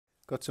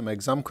Got some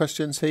exam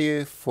questions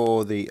here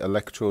for the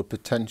electrode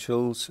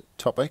potentials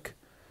topic.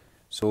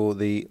 So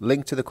the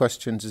link to the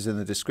questions is in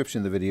the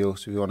description of the video,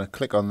 so if you want to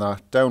click on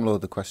that,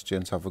 download the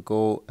questions, have a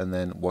go, and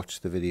then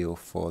watch the video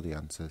for the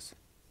answers.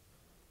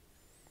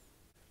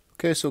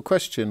 Okay, so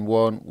question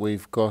 1,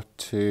 we've got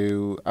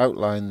to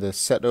outline the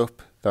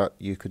setup that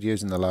you could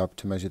use in the lab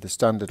to measure the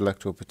standard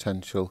electrode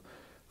potential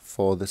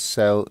for the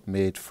cell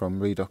made from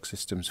redox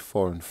systems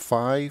 4 and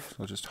 5.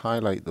 I'll just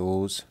highlight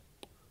those.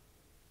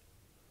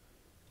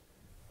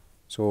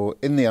 So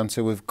in the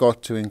answer we've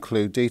got to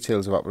include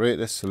details of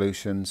apparatus,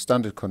 solutions,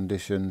 standard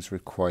conditions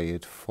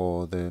required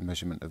for the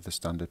measurement of the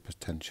standard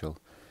potential.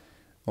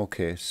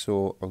 Okay,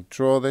 so I'll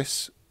draw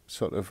this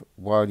sort of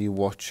while you're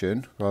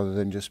watching rather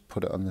than just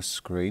put it on the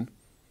screen.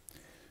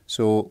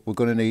 So we're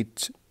going to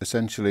need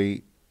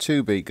essentially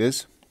 2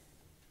 beakers,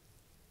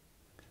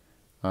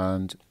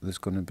 and there's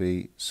going to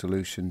be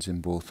solutions in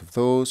both of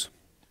those.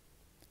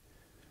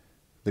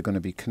 They're going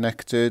to be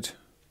connected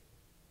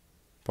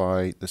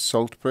by the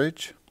salt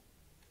bridge.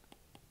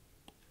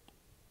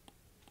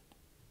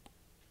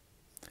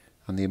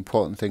 And the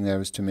important thing there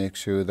is to make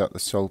sure that the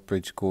salt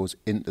bridge goes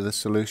into the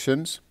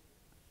solutions.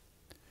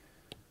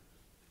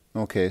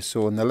 Okay,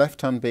 so in the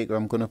left hand beaker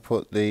I'm going to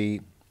put the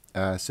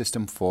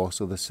system 4,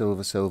 so the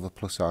silver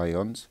plus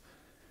ions.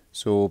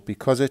 So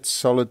because it's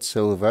solid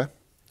silver,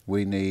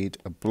 we need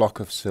a block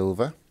of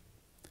silver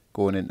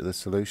going into the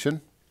solution.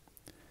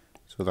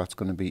 So that's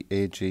going to be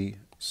Ag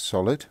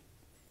solid.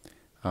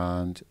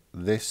 And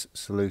this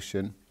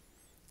solution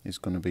is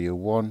going to be a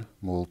 1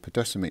 mole per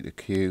decimeter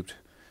cubed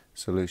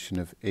solution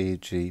of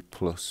Ag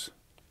plus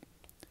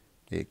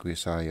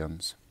aqueous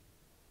ions.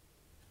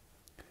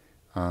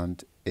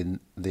 And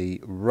in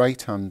the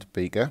right hand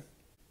beaker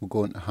we're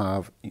going to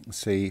have, you can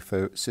see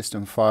for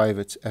system 5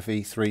 it's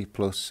Fe3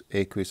 plus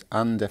aqueous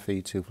and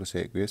Fe2 plus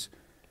aqueous,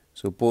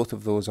 so both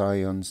of those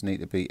ions need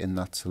to be in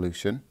that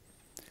solution.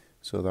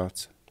 So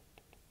that's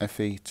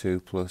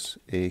Fe2 plus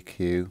Aq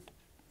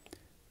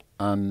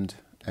and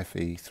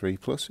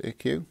Fe3 plus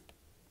Aq.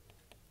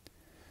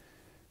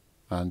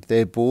 And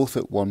they're both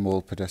at 1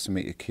 mole per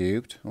decimeter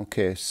cubed.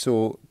 Okay,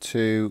 so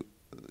to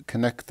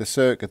connect the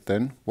circuit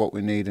then, what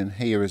we need in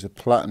here is a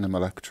platinum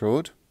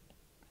electrode.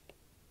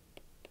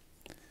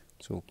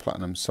 So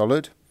platinum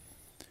solid.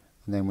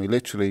 And then we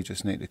literally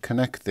just need to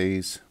connect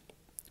these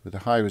with a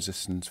high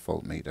resistance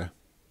voltmeter.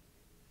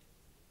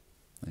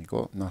 There you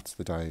go, and that's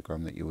the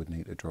diagram that you would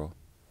need to draw.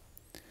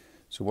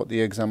 So what the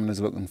examiner is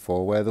looking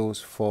for, where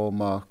those 4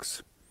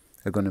 marks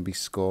are going to be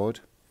scored,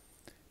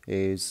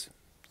 is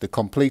the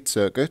complete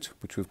circuit,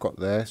 which we've got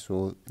there.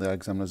 So the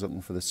examiner is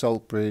looking for the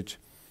salt bridge,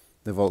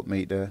 the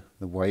voltmeter,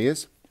 the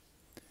wires,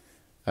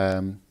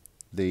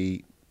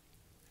 the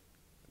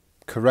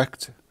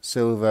correct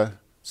silver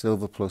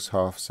plus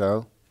half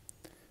cell,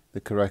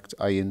 the correct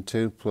iron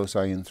 2 plus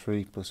iron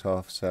 3 plus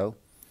half cell,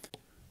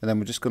 and then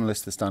we're just going to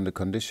list the standard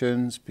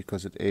conditions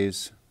because it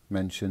is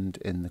mentioned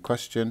in the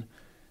question.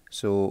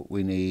 So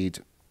we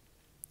need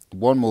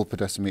 1 mole per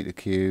decimeter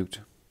cubed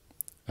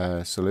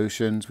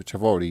solutions, which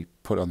I've already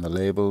put on the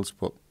labels,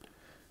 but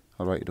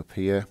I'll write it up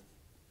here.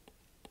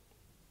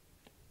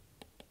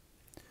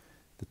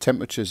 The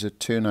temperature is at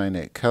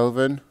 298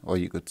 Kelvin, or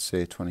you could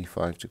say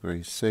 25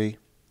 degrees C,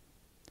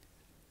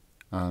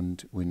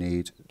 and we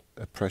need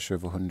a pressure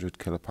of 100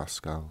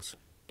 kilopascals.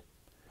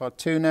 Part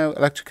 2 now,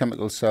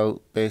 electrochemical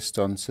cell based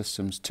on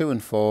systems 2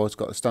 and 4 has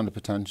got a standard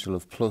potential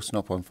of plus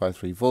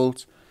 0.53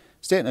 volts.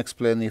 State and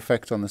explain the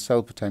effect on the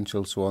cell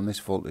potential, so on this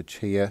voltage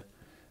here,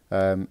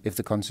 if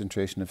the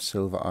concentration of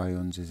silver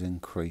ions is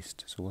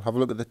increased. So we'll have a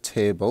look at the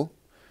table.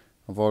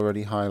 I've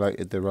already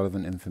highlighted the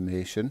relevant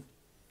information.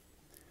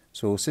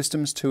 So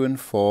systems 2 and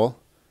 4,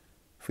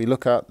 if we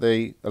look at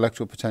the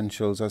electrode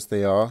potentials as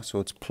they are, so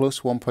it's plus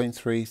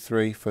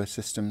 1.33 for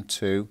system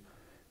 2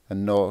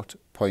 and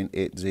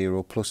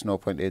 0.80 plus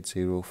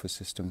 0.80 for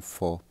system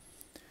 4.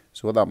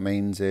 So what that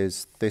means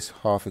is this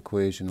half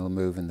equation will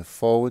move in the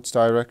forwards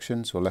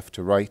direction, so left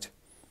to right.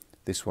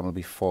 This one will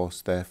be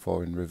forced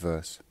therefore in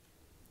reverse.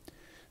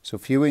 So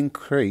if you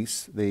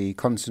increase the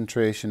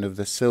concentration of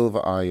the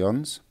silver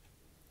ions,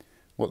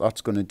 what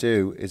that's going to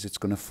do is it's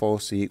going to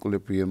force the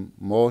equilibrium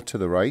more to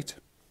the right,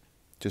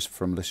 just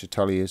from Le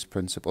Chatelier's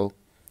principle,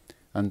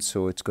 and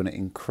so it's going to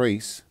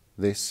increase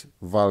this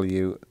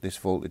value, this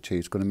voltage here.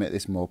 It's going to make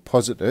this more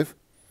positive.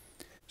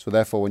 So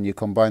therefore when you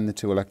combine the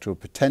two electrode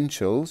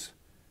potentials,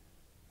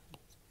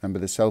 remember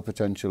the cell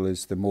potential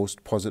is the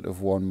most positive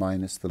one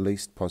minus the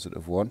least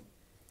positive one.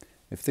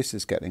 If this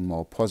is getting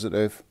more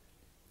positive,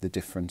 the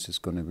difference is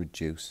going to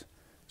reduce.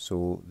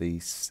 So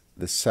the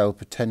cell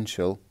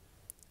potential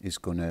is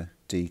going to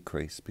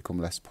decrease, become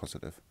less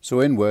positive. So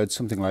in words,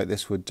 something like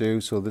this would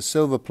do. So the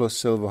silver plus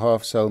silver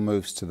half cell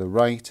moves to the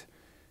right.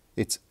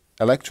 Its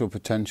electrode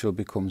potential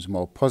becomes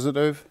more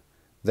positive.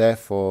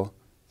 Therefore,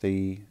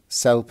 the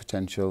cell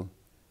potential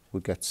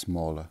would get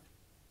smaller.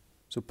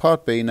 So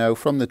part B now,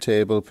 from the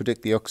table,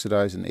 predict the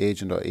oxidizing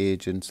agent or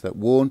agents that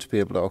won't be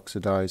able to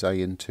oxidize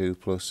iron 2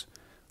 plus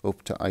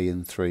up to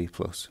iron 3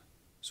 plus.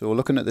 So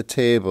looking at the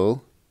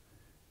table,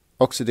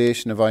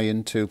 oxidation of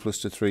iron 2 plus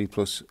to 3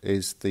 plus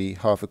is the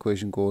half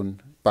equation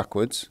going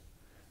backwards.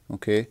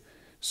 Okay,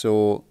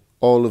 so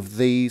all of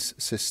these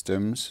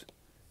systems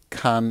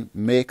can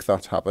make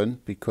that happen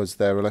because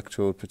their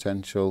electrode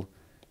potential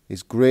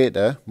is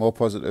greater, more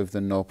positive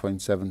than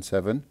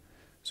 0.77.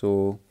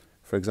 So,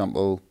 for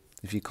example,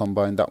 if you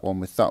combine that one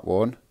with that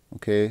one,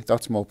 okay,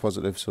 that's more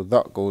positive, so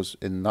that goes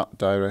in that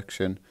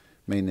direction,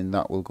 meaning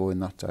that will go in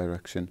that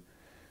direction.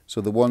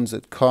 So the ones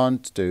that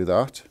can't do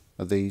that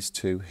are these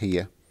two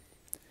here.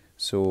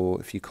 So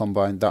if you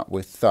combine that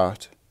with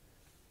that,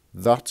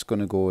 that's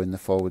going to go in the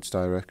forwards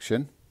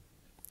direction.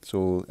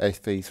 So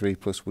Fe3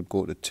 plus would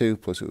go to 2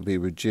 plus, it would be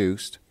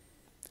reduced,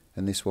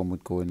 and this one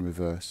would go in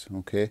reverse.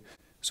 Okay.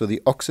 So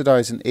the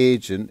oxidizing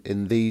agent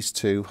in these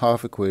two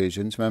half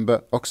equations,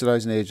 remember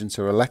oxidizing agents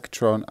are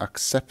electron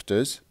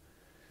acceptors,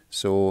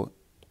 so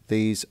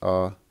these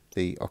are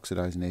the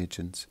oxidizing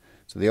agents.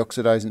 So the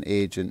oxidizing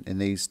agent in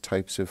these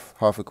types of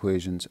half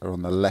equations are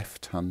on the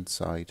left hand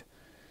side.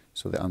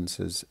 So the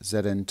answer is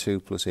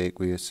Zn2 plus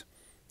aqueous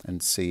and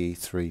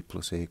Ce3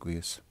 plus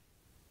aqueous.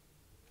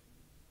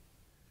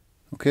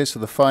 Okay, so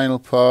the final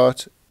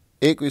part,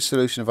 aqueous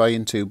solution of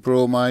iron 2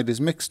 bromide is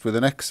mixed with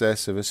an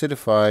excess of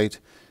acidified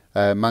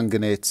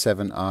manganate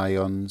 7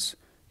 ions.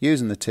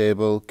 Using the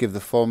table, give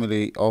the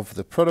formulae of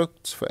the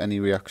products for any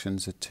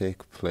reactions that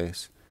take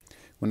place.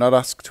 We're not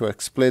asked to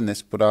explain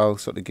this, but I'll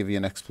sort of give you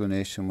an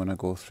explanation when I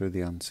go through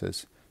the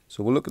answers.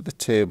 So we'll look at the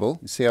table.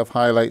 You see I've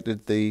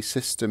highlighted the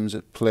systems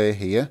at play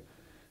here.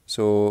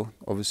 So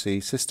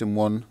obviously system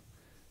 1,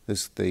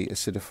 there's the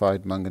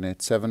acidified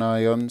manganate 7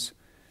 ions.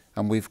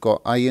 And we've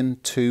got iron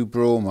 2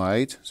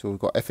 bromide. So we've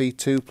got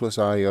Fe2 plus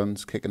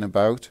ions kicking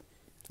about.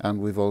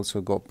 And we've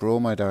also got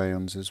bromide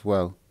ions as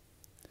well.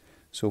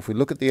 So if we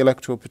look at the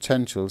electrode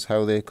potentials,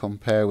 how they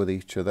compare with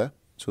each other.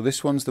 So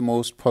this one's the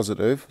most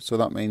positive, so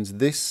that means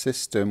this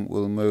system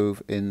will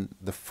move in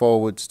the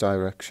forwards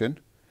direction,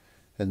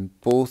 and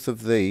both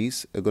of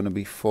these are going to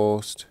be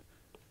forced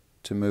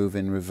to move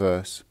in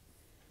reverse.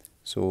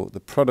 So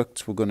the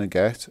products we're going to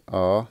get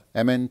are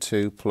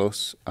Mn2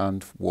 plus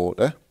and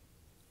water.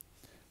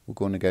 We're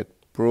going to get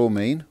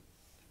bromine,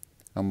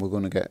 and we're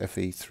going to get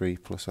Fe3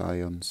 plus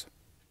ions.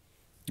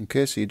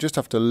 Okay, so you just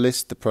have to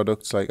list the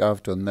products like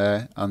I've done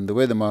there, and the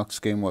way the mark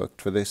scheme worked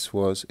for this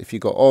was if you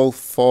got all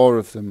 4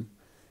 of them,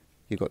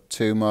 you got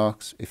 2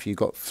 marks. If you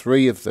got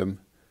 3 of them,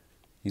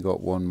 you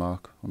got 1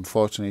 mark.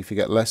 Unfortunately, if you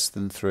get less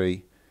than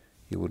 3,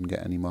 you wouldn't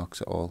get any marks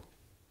at all.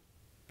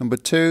 Number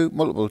 2,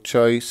 multiple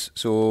choice.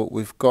 So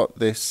we've got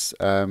this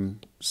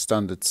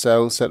standard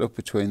cell set up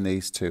between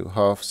these two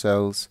half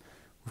cells.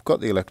 We've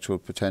got the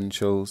electrode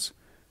potentials,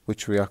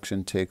 which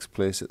reaction takes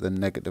place at the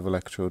negative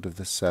electrode of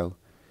the cell.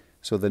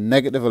 So the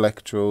negative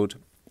electrode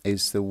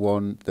is the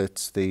one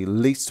that's the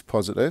least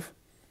positive.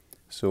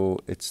 So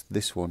it's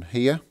this one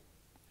here.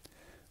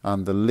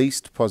 And the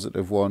least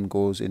positive one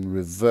goes in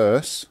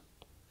reverse,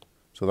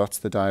 so that's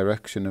the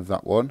direction of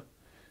that one.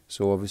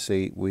 So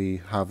obviously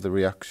we have the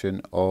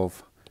reaction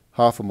of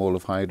half a mole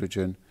of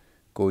hydrogen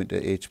going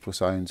to H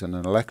plus ions and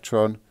an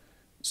electron,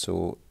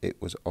 so it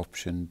was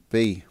option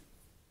B.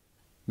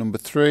 Number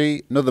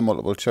 3, another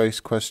multiple choice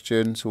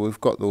question. So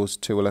we've got those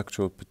 2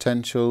 electrode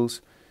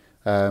potentials.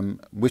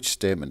 Which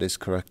statement is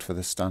correct for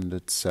the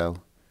standard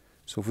cell?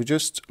 So if we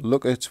just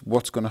look at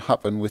what's going to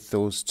happen with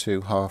those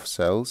 2 half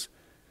cells,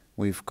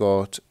 we've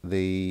got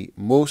the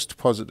most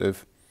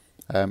positive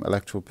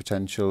electrode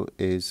potential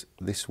is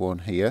this one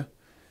here.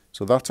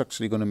 So that's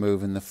actually going to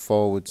move in the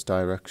forwards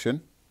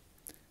direction.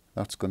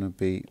 That's going to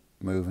be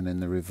moving in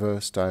the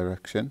reverse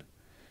direction.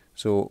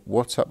 So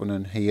what's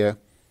happening here?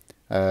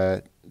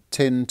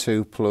 Tin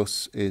 2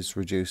 plus is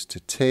reduced to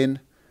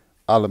tin.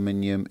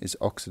 Aluminium is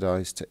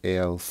oxidized to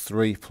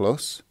Al3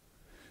 plus.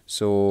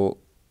 So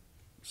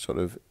sort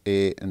of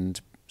A and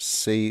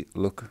C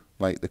look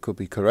like they could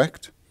be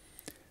correct.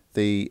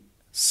 The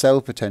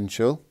cell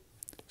potential,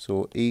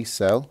 so E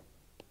cell,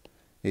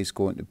 is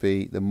going to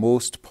be the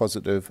most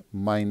positive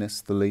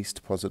minus the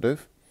least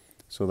positive.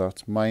 So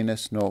that's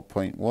minus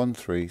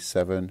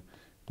 0.137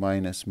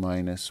 minus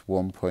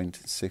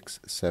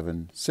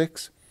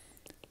 1.676.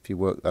 If you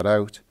work that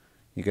out,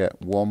 you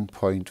get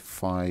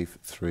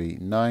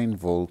 1.539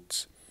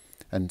 volts,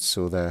 and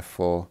so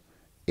therefore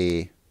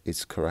A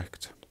is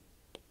correct.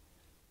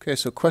 Okay,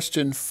 so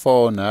question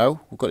 4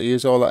 now. We've got to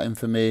use all that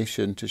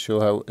information to show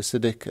how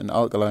acidic and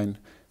alkaline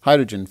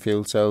hydrogen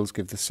fuel cells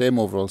give the same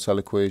overall cell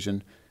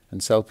equation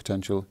and cell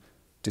potential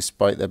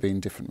despite there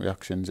being different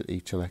reactions at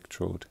each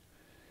electrode.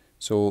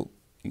 So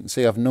you can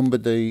see I've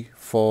numbered the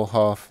 4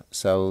 half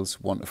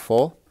cells 1 to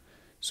 4.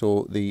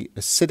 So the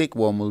acidic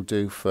one will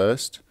do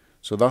first.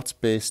 So that's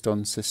based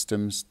on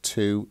systems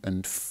 2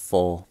 and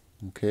 4.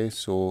 Okay,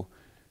 so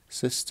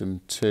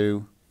system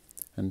 2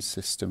 and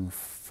system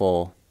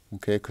 4.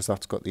 Okay, because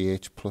that's got the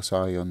H plus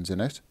ions in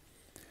it.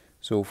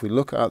 So if we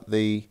look at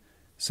the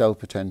cell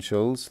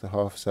potentials, the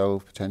half cell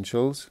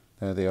potentials,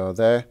 there they are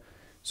there.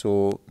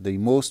 So the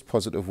most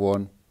positive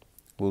one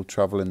will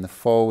travel in the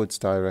forwards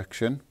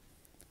direction.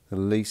 The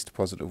least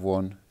positive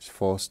one is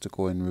forced to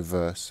go in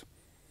reverse.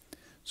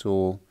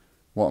 So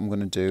what I'm going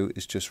to do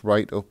is just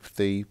write up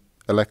the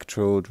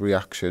electrode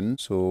reaction.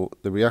 So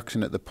the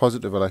reaction at the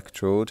positive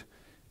electrode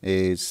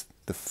is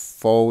the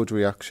forward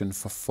reaction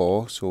for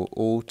 4, so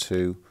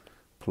O2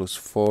 plus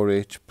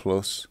 4H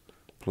plus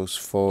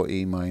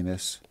 4E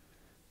minus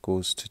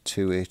goes to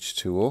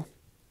 2H2O,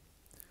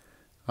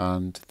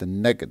 and the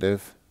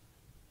negative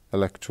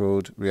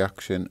electrode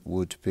reaction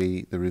would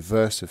be the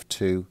reverse of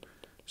 2,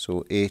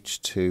 so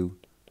H2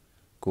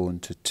 going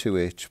to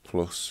 2H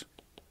plus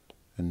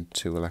and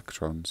 2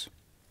 electrons.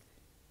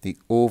 The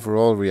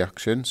overall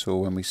reaction, so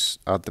when we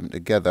add them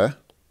together,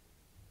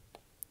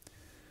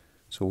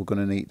 so we're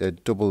going to need to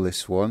double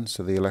this one,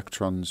 so the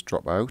electrons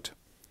drop out.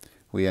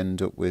 We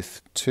end up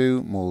with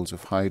 2 moles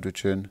of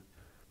hydrogen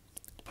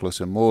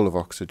plus a mole of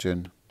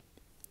oxygen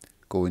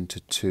going to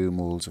 2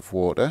 moles of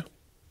water,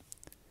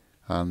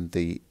 and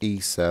the E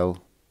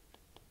cell,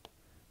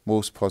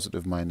 most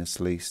positive minus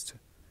least,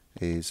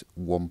 is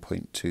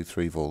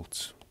 1.23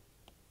 volts.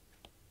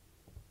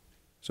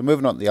 So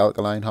moving on to the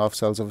alkaline half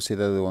cells, obviously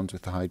they're the ones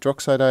with the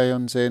hydroxide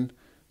ions in.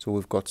 So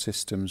we've got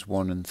systems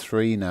 1 and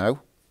 3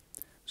 now.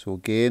 So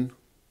again,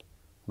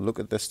 look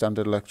at the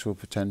standard electrode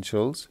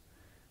potentials.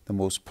 The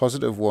most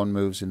positive one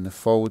moves in the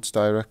forwards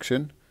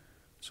direction.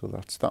 So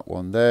that's that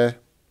one there.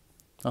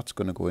 That's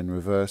going to go in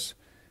reverse.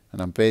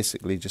 And I'm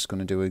basically just going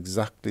to do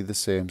exactly the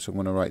same. So I'm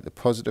going to write the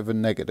positive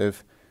and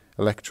negative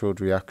electrode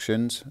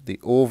reactions, the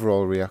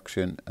overall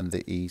reaction, and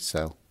the E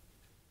cell.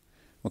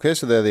 Okay,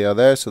 so there they are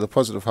there. So the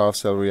positive half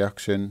cell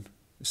reaction,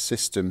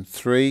 system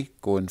 3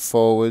 going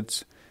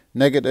forwards,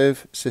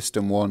 negative,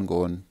 system 1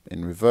 going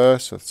in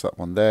reverse, so that's that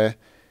one there.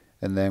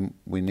 And then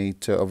we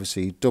need to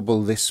obviously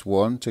double this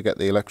one to get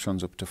the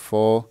electrons up to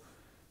 4.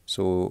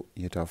 So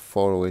you'd have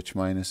 4 OH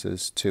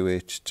minuses, 2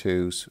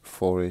 H2s,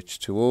 4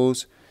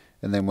 H2Os.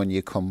 And then when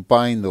you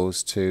combine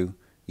those two,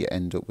 you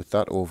end up with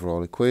that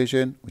overall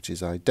equation, which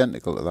is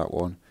identical to that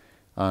one.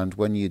 And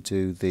when you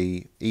do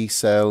the E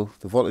cell,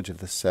 the voltage of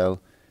the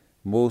cell,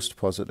 most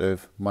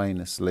positive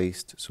minus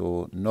least,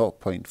 so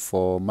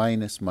 0.4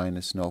 minus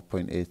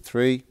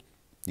 0.83,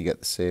 you get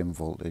the same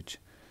voltage.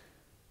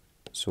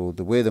 So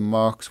the way the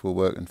marks were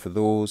working for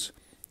those,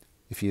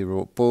 if you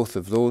wrote both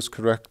of those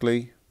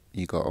correctly,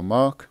 you got a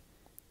mark.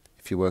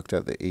 If you worked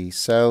out the E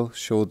cell,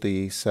 showed the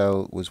E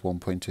cell was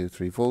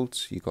 1.23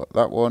 volts, you got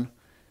that one.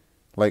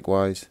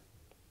 Likewise,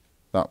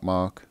 that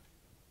mark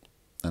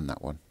and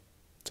that one.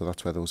 So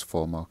that's where those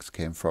 4 marks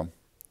came from.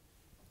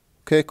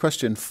 Okay,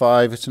 question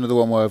 5, it's another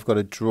one where I've got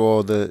to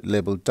draw the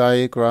labeled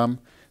diagram.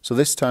 So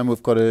this time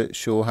we've got to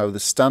show how the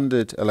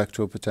standard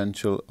electrode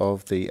potential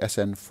of the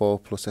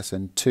SN4 plus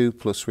SN2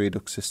 plus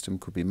redox system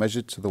could be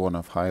measured, so the one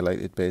I've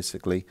highlighted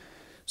basically.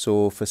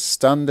 So for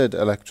standard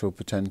electrode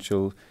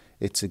potential,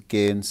 it's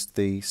against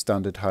the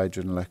standard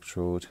hydrogen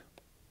electrode,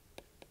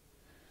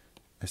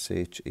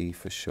 SHE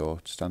for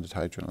short, standard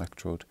hydrogen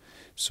electrode.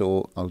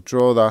 So I'll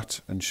draw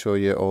that and show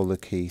you all the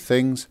key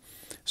things.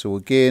 So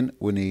again,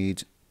 we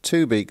need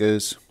 2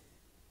 beakers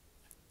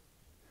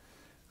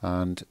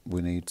and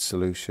we need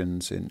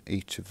solutions in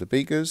each of the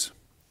beakers.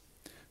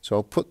 So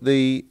I'll put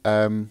the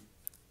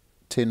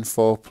tin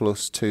 4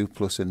 plus 2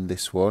 plus in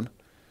this one.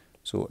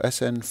 So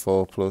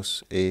SN4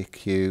 plus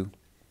AQ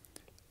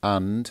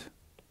and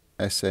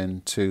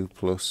SN2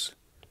 plus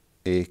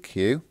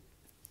AQ,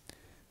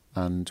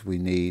 and we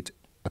need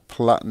a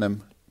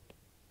platinum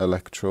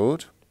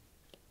electrode,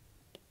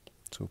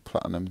 so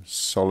platinum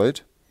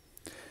solid.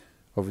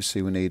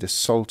 Obviously we need a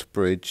salt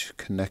bridge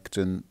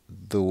connecting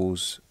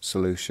those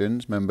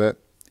solutions. Remember,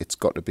 it's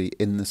got to be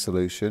in the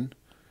solution.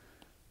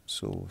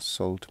 So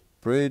salt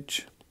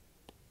bridge.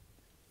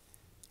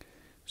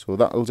 So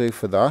that'll do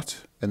for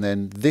that. And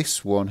then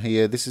this one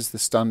here, this is the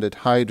standard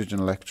hydrogen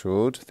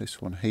electrode,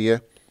 this one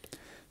here.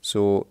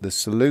 So the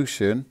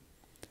solution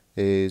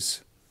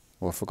is,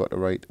 oh, I forgot to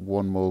write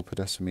 1 mole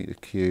per decimeter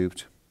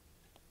cubed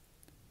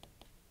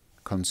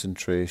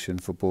concentration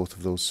for both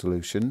of those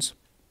solutions.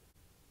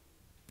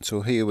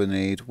 So here we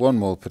need 1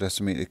 mole per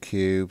decimeter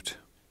cubed,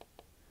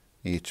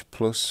 H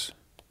plus,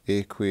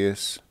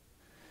 aqueous,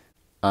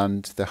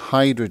 and the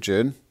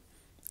hydrogen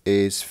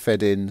is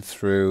fed in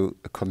through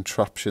a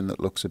contraption that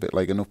looks a bit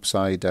like an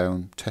upside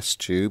down test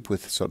tube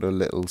with sort of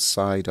little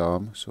side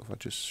arm. So if I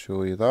just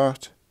show you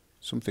that,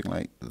 something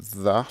like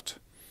that,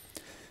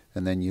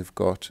 and then you've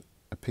got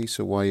a piece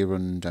of wire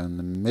running down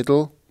the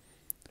middle,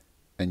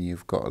 and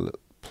you've got a little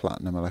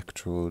platinum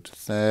electrode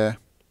there.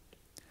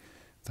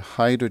 The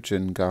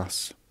hydrogen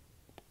gas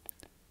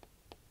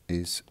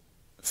is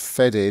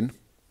fed in,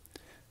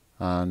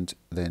 and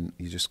then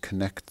you just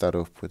connect that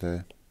up with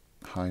a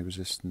high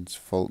resistance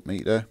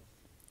voltmeter,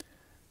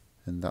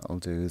 and that'll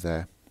do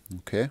there.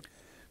 Okay,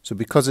 so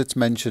because it's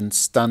mentioned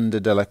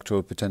standard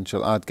electrode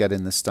potential, I'd get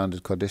in the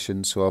standard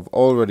conditions. So I've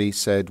already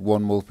said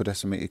 1 mole per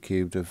decimeter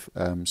cubed of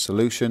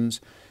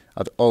solutions.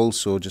 I'd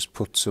also just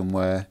put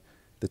somewhere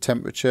the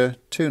temperature,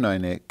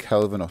 298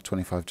 Kelvin or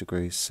 25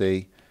 degrees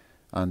C,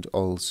 and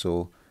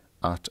also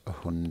at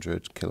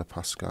 100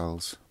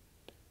 kilopascals.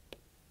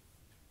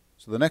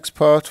 So the next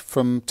part,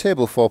 from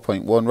table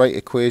 4.1, write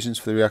equations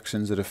for the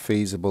reactions that are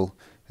feasible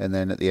and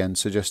then at the end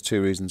suggest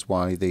 2 reasons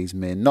why these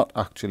may not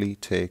actually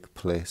take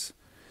place.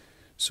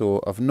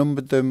 So I've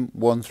numbered them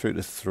 1 through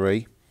to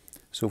 3.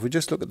 So if we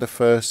just look at the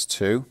first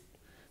 2,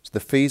 so the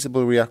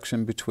feasible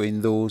reaction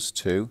between those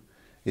 2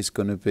 is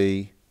going to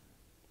be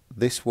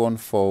this one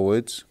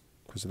forwards,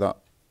 because of that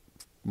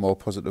more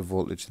positive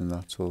voltage than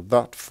that. So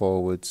that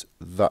forwards,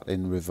 that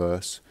in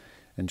reverse.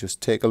 And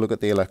just take a look at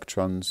the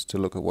electrons to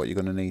look at what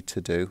you're going to need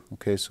to do.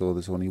 Okay, so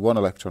there's only 1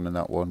 electron in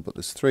that one, but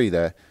there's 3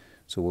 there.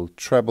 So we'll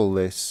treble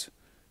this,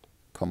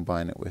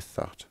 combine it with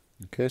that.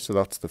 Okay, so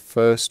that's the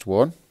first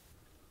one.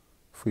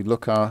 If we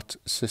look at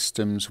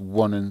systems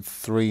 1 and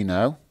 3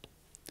 now,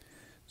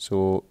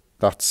 so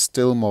that's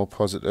still more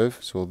positive.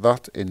 So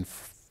that in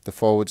the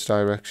forwards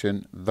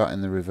direction, that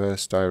in the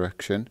reverse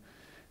direction.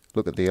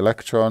 Look at the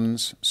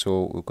electrons,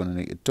 so we're going to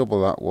need to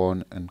double that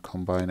one and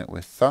combine it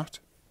with that.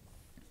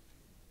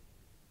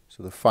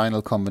 So the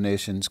final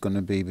combination is going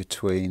to be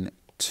between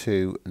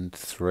 2 and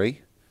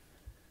 3.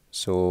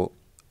 So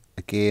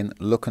again,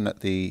 looking at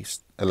the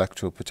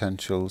electrode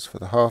potentials for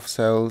the half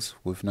cells,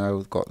 we've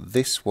now got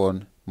this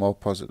one more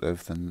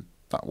positive than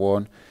that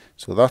one.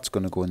 So that's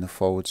going to go in the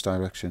forwards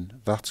direction,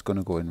 that's going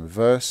to go in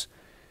reverse.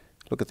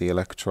 Look at the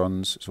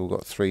electrons, so we've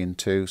got 3 and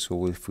 2,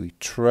 so if we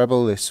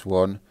treble this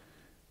one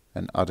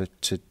and add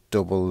it to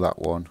double that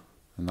one,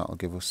 and that'll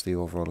give us the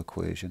overall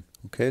equation.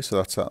 Okay, so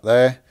that's that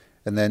there.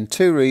 And then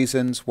 2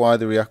 reasons why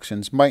the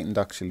reactions mightn't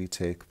actually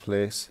take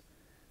place.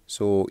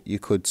 So you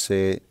could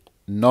say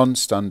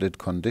non-standard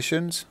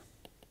conditions.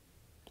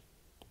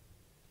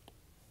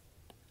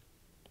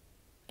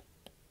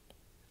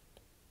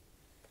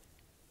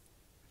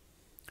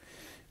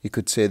 You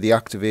could say the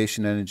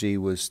activation energy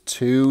was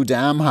too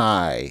damn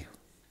high.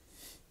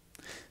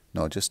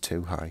 No, just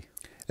too high.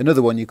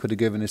 Another one you could have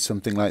given is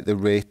something like the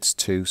rate's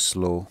too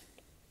slow.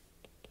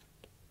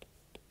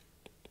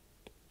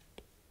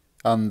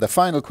 And the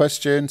final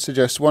question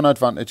suggests one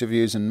advantage of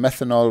using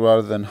methanol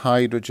rather than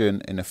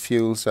hydrogen in a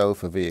fuel cell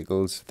for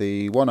vehicles.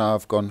 The one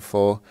I've gone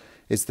for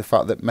is the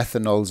fact that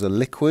methanol's a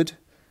liquid,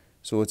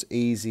 so it's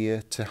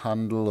easier to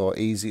handle or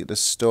easier to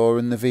store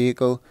in the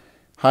vehicle.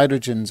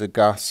 Hydrogen's a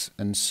gas,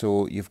 and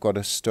so you've got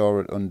to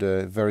store it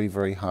under very,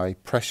 very high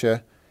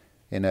pressure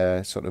in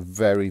a sort of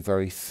very,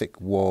 very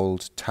thick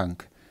walled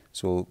tank.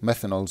 So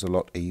methanol's a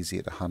lot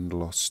easier to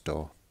handle or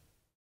store.